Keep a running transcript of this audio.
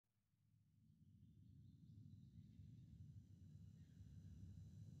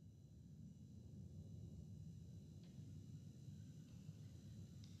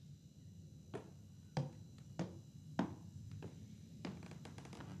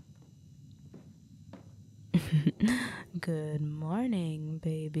Good morning,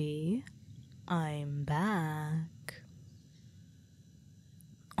 baby. I'm back.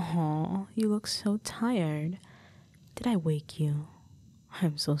 Oh, you look so tired. Did I wake you?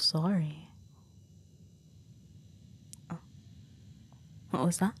 I'm so sorry. What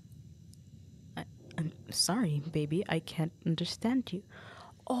was that? I'm sorry, baby. I can't understand you.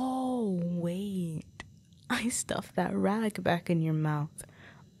 Oh, wait. I stuffed that rag back in your mouth.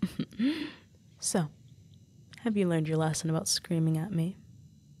 So, have you learned your lesson about screaming at me?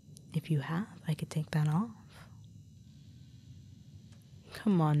 If you have, I could take that off.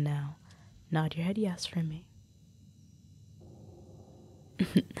 Come on now. Nod your head yes for me.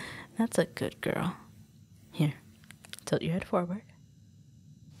 That's a good girl. Here, tilt your head forward.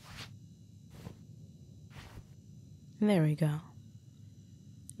 There we go.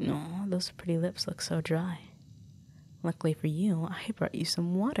 Oh, those pretty lips look so dry. Luckily for you, I brought you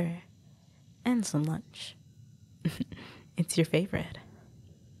some water. And some lunch. It's your favorite.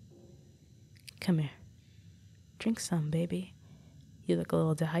 Come here. Drink some, baby. You look a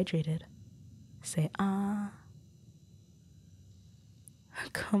little dehydrated. Say, ah.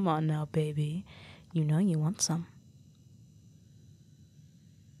 Come on now, baby. You know you want some.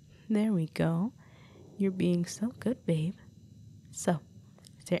 There we go. You're being so good, babe. So,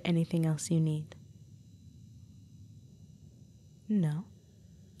 is there anything else you need? No?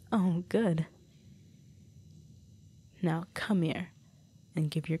 Oh, good. Now come here and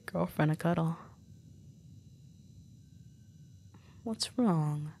give your girlfriend a cuddle. What's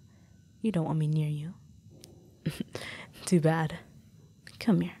wrong? You don't want me near you. Too bad.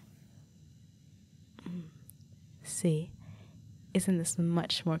 Come here. See, isn't this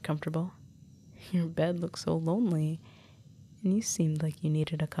much more comfortable? Your bed looks so lonely, and you seemed like you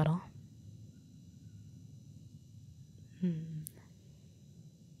needed a cuddle.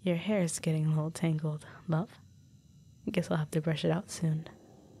 Your hair is getting a little tangled, love. I guess I'll have to brush it out soon.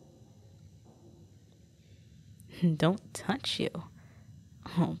 Don't touch you.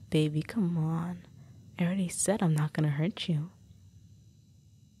 Oh, baby, come on. I already said I'm not gonna hurt you.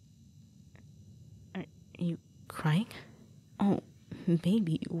 Are you crying? Oh,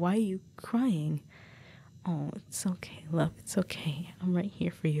 baby, why are you crying? Oh, it's okay, love, it's okay. I'm right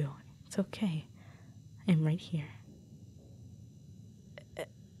here for you. It's okay. I'm right here.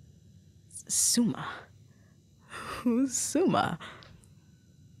 Tsuma. Who's Tsuma?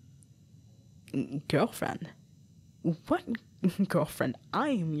 Girlfriend? What girlfriend?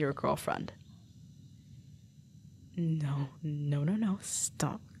 I'm your girlfriend. No.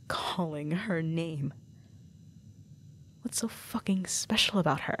 Stop calling her name. What's so fucking special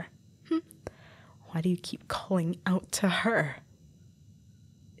about her? Why do you keep calling out to her?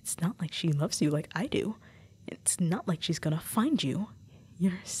 It's not like she loves you like I do. It's not like she's gonna find you.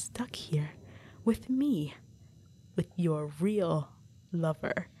 You're stuck here with me. With your real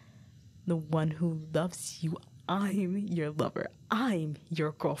lover. The one who loves you. I'm your lover. I'm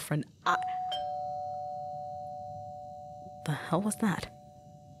your girlfriend. The hell was that?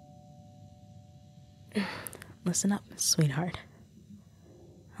 Listen up, sweetheart.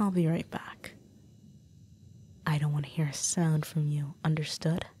 I'll be right back. I don't want to hear a sound from you,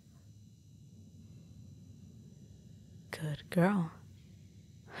 understood? Good girl.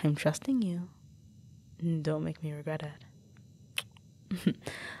 I'm trusting you. Don't make me regret it.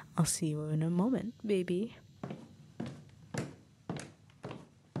 I'll see you in a moment, baby.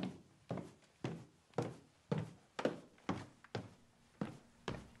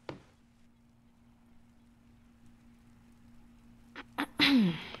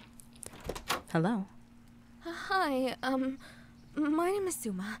 Hello. Hi, my name is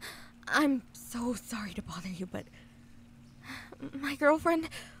Tsuma. I'm so sorry to bother you, but my girlfriend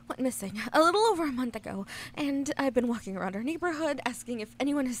went missing a little over a month ago, and I've been walking around our neighborhood asking if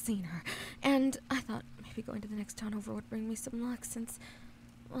anyone has seen her, and I thought maybe going to the next town over would bring me some luck since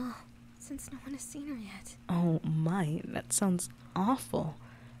no one has seen her yet. Oh my, that sounds awful.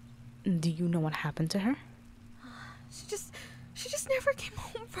 Do you know what happened to her? She just never came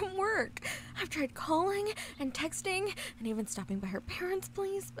home from work. I've tried calling and texting and even stopping by her parents'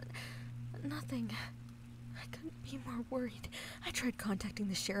 place, but nothing. I couldn't be more worried. I tried contacting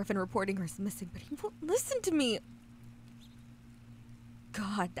the sheriff and reporting her as missing, but he won't listen to me.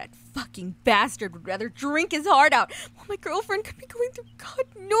 God, that fucking bastard would rather drink his heart out while my girlfriend could be going through God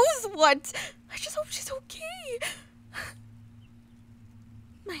knows what. I just hope she's okay.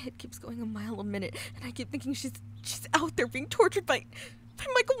 My head keeps going a mile a minute, and I keep thinking she's out there being tortured by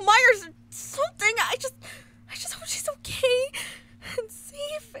Michael Myers or something. I just hope she's okay and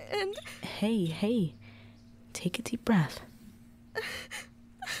safe and... Hey. Take a deep breath. I'm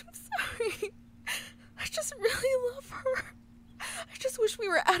sorry. I just really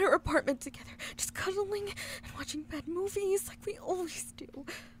at our apartment together, just cuddling and watching bad movies like we always do.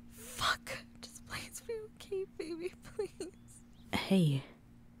 Fuck. Just please be okay, baby, please. Hey,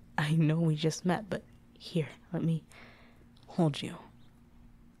 I know we just met, but here, let me hold you.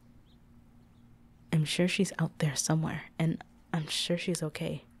 I'm sure she's out there somewhere, and I'm sure she's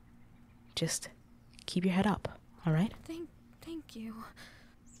okay. Just keep your head up, alright? Thank you.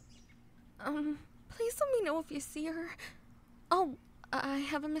 Please let me know if you see her. Oh, I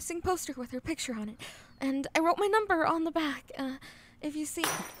have a missing poster with her picture on it, and I wrote my number on the back. If you see...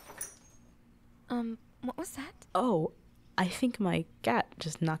 what was that? Oh, I think my cat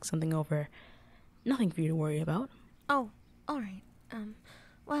just knocked something over. Nothing for you to worry about. Oh, alright.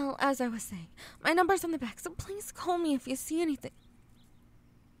 Well, as I was saying, my number's on the back, so please call me if you see anything.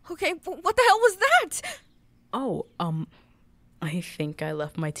 Okay, what the hell was that? Oh, I think I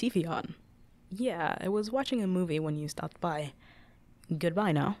left my TV on. Yeah, I was watching a movie when you stopped by.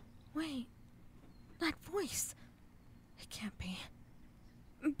 Goodbye now. Wait, that voice. It can't be.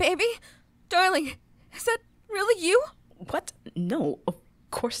 Baby? Darling, is that really you? What? No, of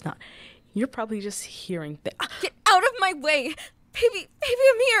course not. You're probably just hearing Get out of my way! Baby,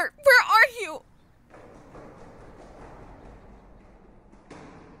 I'm here! Where are you?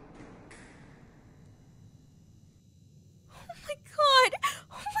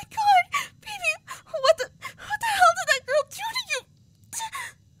 Oh my god! Baby, what the hell did that girl do to you?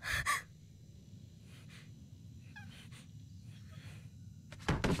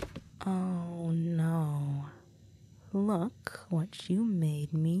 Oh no. Look what you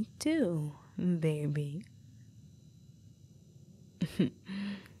made me do, baby.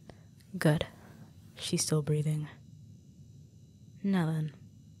 Good. She's still breathing. Now then.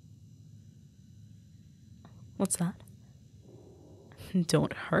 What's that?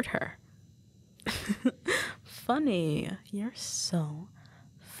 Don't hurt her. Funny. You're so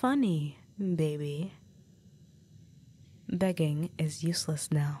funny, baby. Begging is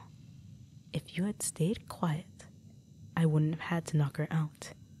useless now. If you had stayed quiet, I wouldn't have had to knock her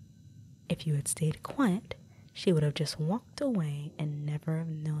out. If you had stayed quiet, she would have just walked away and never have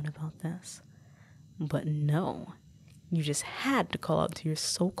known about this. But no, you just had to call out to your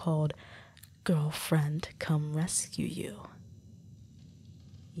so-called girlfriend to come rescue you.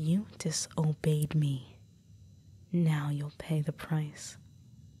 You disobeyed me. Now you'll pay the price.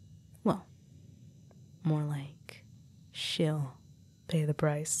 Well, more like, she'll pay the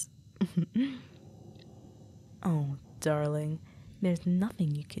price. Oh, darling, there's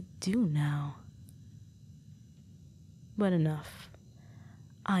nothing you could do now. But enough.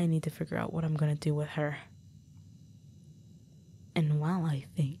 I need to figure out what I'm gonna do with her. And while I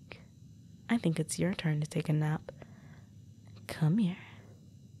think it's your turn to take a nap. Come here.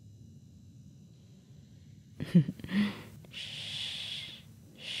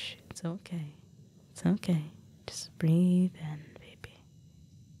 Shh. It's okay. It's okay. Just breathe in, baby.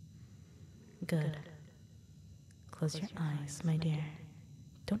 Good. Close your eyes, my dear.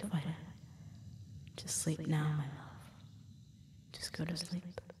 Don't fight it. Just sleep now, my love. Just go to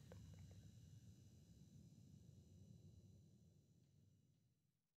sleep.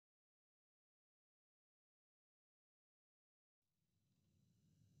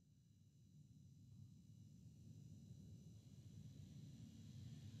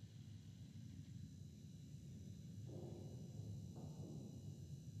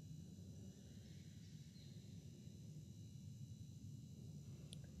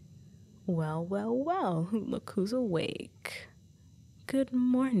 Well, look who's awake. Good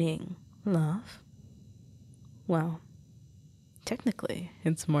morning, love. Well, technically,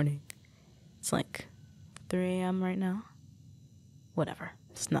 it's morning. It's like 3 a.m. right now. Whatever,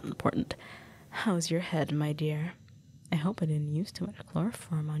 it's not important. How's your head, my dear? I hope I didn't use too much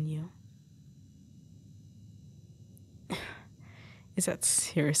chloroform on you. Is that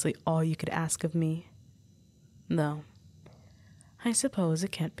seriously all you could ask of me? Though, I suppose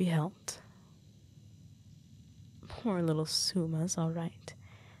it can't be helped. Poor little Suma's all right.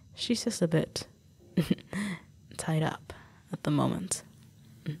 She's just a bit tied up at the moment.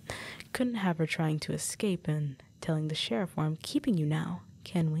 Couldn't have her trying to escape and telling the sheriff where I'm keeping you now,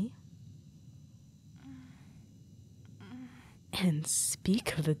 can we? And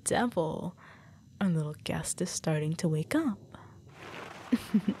speak of the devil, our little guest is starting to wake up.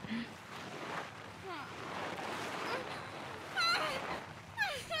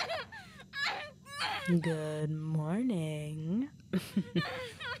 Good morning.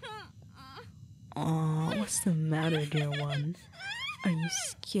 Aw, what's the matter, dear one? Are you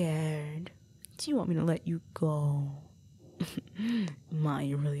scared? Do you want me to let you go? My,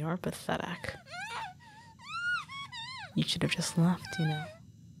 you really are pathetic. You should have just left, you know.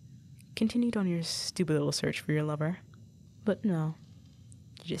 continued on your stupid little search for your lover. But no,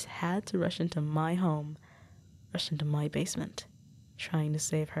 you just had to rush into my home, rush into my basement, trying to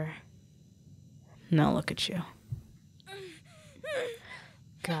save her. Now look at you.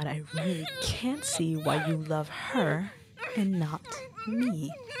 God, I really can't see why you love her and not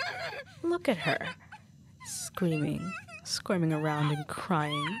me. Look at her, screaming, squirming around and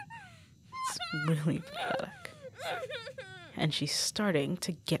crying. It's really pathetic. And she's starting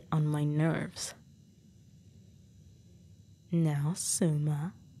to get on my nerves. Now,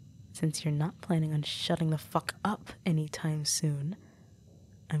 Tsuma, since you're not planning on shutting the fuck up anytime soon,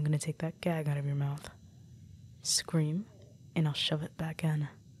 I'm gonna take that gag out of your mouth. Scream, and I'll shove it back in.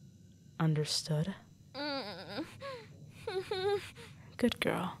 Understood? Good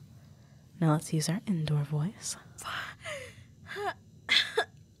girl. Now let's use our indoor voice.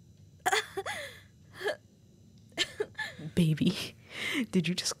 Baby. Did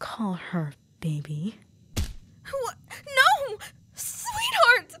you just call her baby? What? No!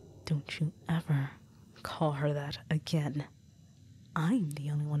 Sweetheart! Don't you ever call her that again. I'm the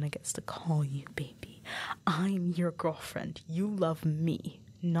only one that gets to call you baby. I'm your girlfriend. You love me,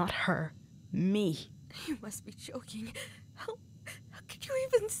 not her. Me. You must be joking. How could you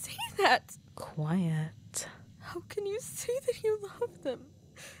even say that? Quiet. How can you say that you love them?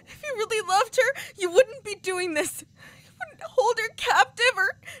 If you really loved her, you wouldn't be doing this. You wouldn't hold her captive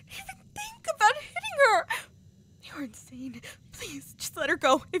or even think about hitting her. You're insane. Please, just let her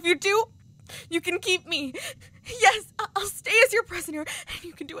go. If you do, you can keep me. Yes, I'll stay as your prisoner, and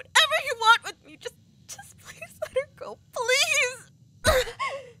you can do whatever you want with me. Just please let her go. Please.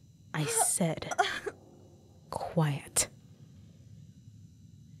 I said, quiet.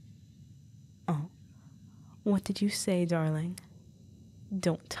 Oh, what did you say, darling?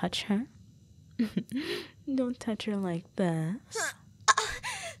 Don't touch her? Don't touch her like this.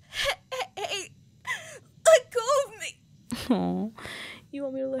 Hey, let go of me. Oh, you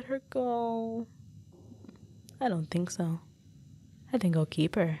want me to let her go? I don't think so. I think I'll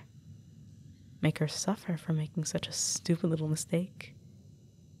keep her. Make her suffer for making such a stupid little mistake.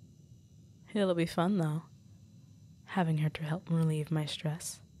 It'll be fun, though, having her to help relieve my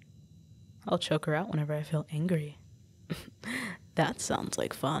stress. I'll choke her out whenever I feel angry. That sounds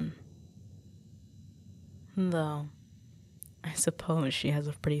like fun. Though, I suppose she has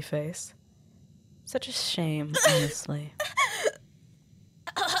a pretty face. Such a shame, honestly.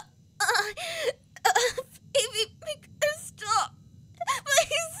 Baby, make her stop.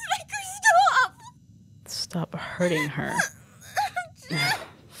 Please, make her stop. Stop hurting her.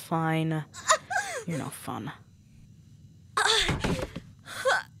 Fine. You're no fun.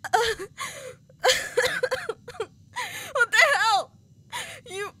 What the hell?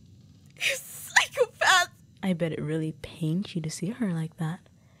 You psychopath. I bet it really pains you to see her like that.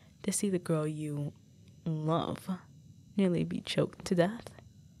 To see the girl you love nearly be choked to death.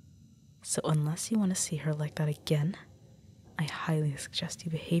 So unless you want to see her like that again, I highly suggest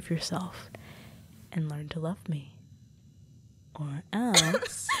you behave yourself and learn to love me. Or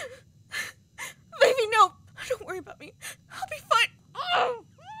else... Baby, no. Don't worry about me. I'll be fine.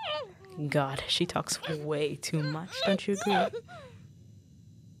 God, she talks way too much, don't you agree?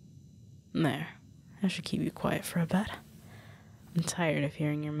 There. I should keep you quiet for a bit. I'm tired of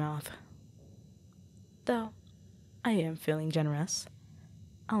hearing your mouth. Though, I am feeling generous.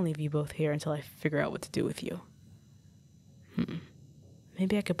 I'll leave you both here until I figure out what to do with you.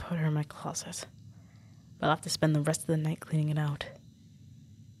 Maybe I could put her in my closet. But I'll have to spend the rest of the night cleaning it out.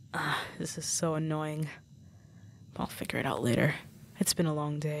 This is so annoying. I'll figure it out later. It's been a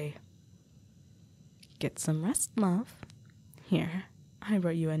long day. Get some rest, love. Here, I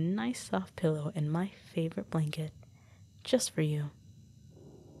brought you a nice soft pillow and my favorite blanket. Just for you.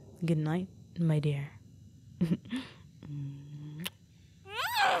 Good night, my dear. Thank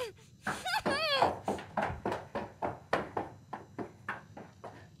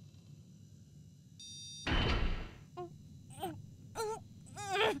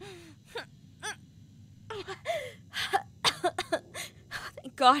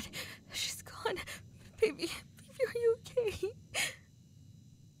God. She's gone. Baby, are you okay?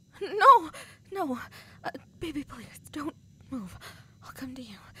 No. Baby, please, don't move. I'll come to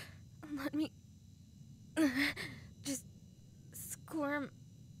you. Let me just squirm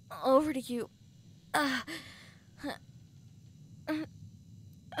over to you. Oh,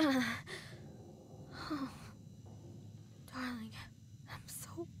 darling, I'm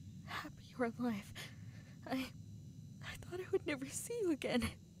so happy you're alive. I thought I would never see you again.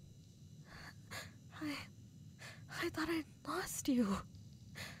 I thought I'd lost you.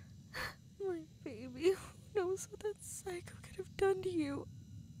 My baby, who knows what that psycho could have done to you?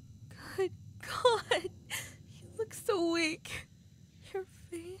 God! You look so weak. Your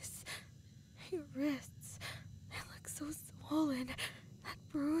face, your wrists, they look so swollen. That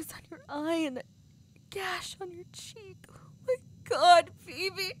bruise on your eye and that gash on your cheek. Oh my God,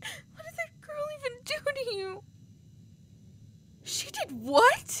 baby! What did that girl even do to you? She did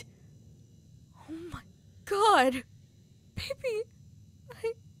what? Oh my God! Baby,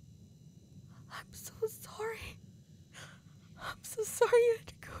 I'm so sorry. I'm so sorry you had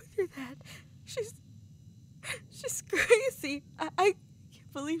to go through that. She's crazy. I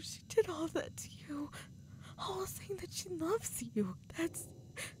can't believe she did all that to you. All saying that she loves you. That's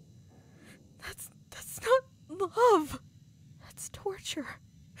not love. That's torture.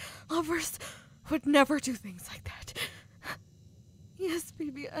 Lovers would never do things like that. Yes,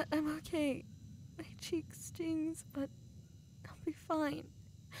 baby, I'm okay. My cheek stings, but I'll be fine.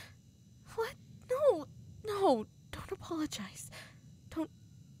 What? No, don't apologize. Don't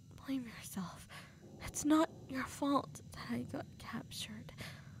blame yourself. It's not your fault that I got captured.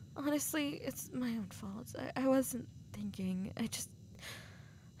 Honestly, it's my own fault. I wasn't thinking. I just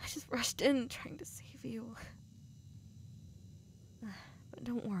rushed in trying to save you. But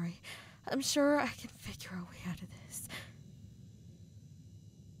don't worry. I'm sure I can figure a way out of this.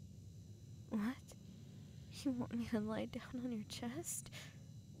 What? You want me to lie down on your chest?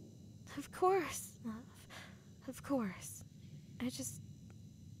 Of course, love. Of course. I just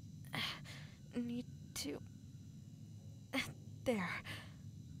need to... There.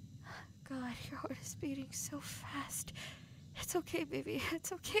 God, your heart is beating so fast. It's okay, baby.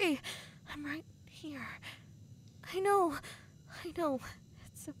 It's okay. I'm right here. I know.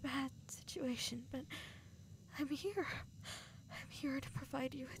 It's a bad situation, but I'm here. I'm here to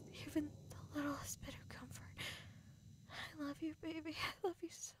provide you with even the littlest bit of comfort. I love you, baby. I love you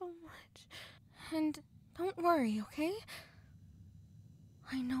so much. And don't worry, okay?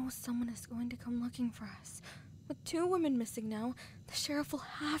 I know someone is going to come looking for us. With 2 women missing now, the sheriff will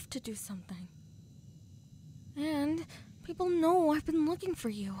have to do something. And people know I've been looking for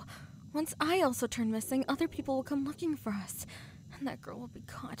you. Once I also turn missing, other people will come looking for us. And that girl will be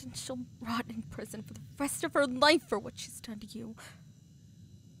caught and she'll rot in prison for the rest of her life for what she's done to you.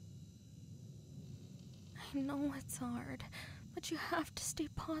 I know it's hard, but you have to stay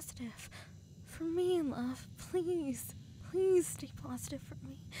positive. For me, love, please. Please stay positive for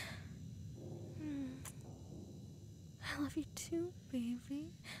me. I love you too,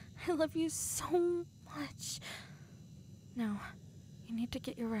 baby. I love you so much. Now, you need to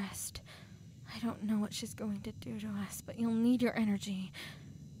get your rest. I don't know what she's going to do to us, but you'll need your energy.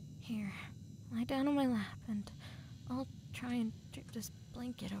 Here, lie down on my lap, and I'll try and drape this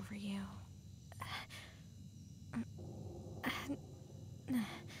blanket over you.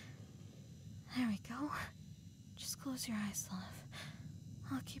 There we go. Just close your eyes, love.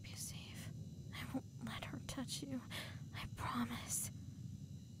 I'll keep you safe. I won't let her touch you. I promise.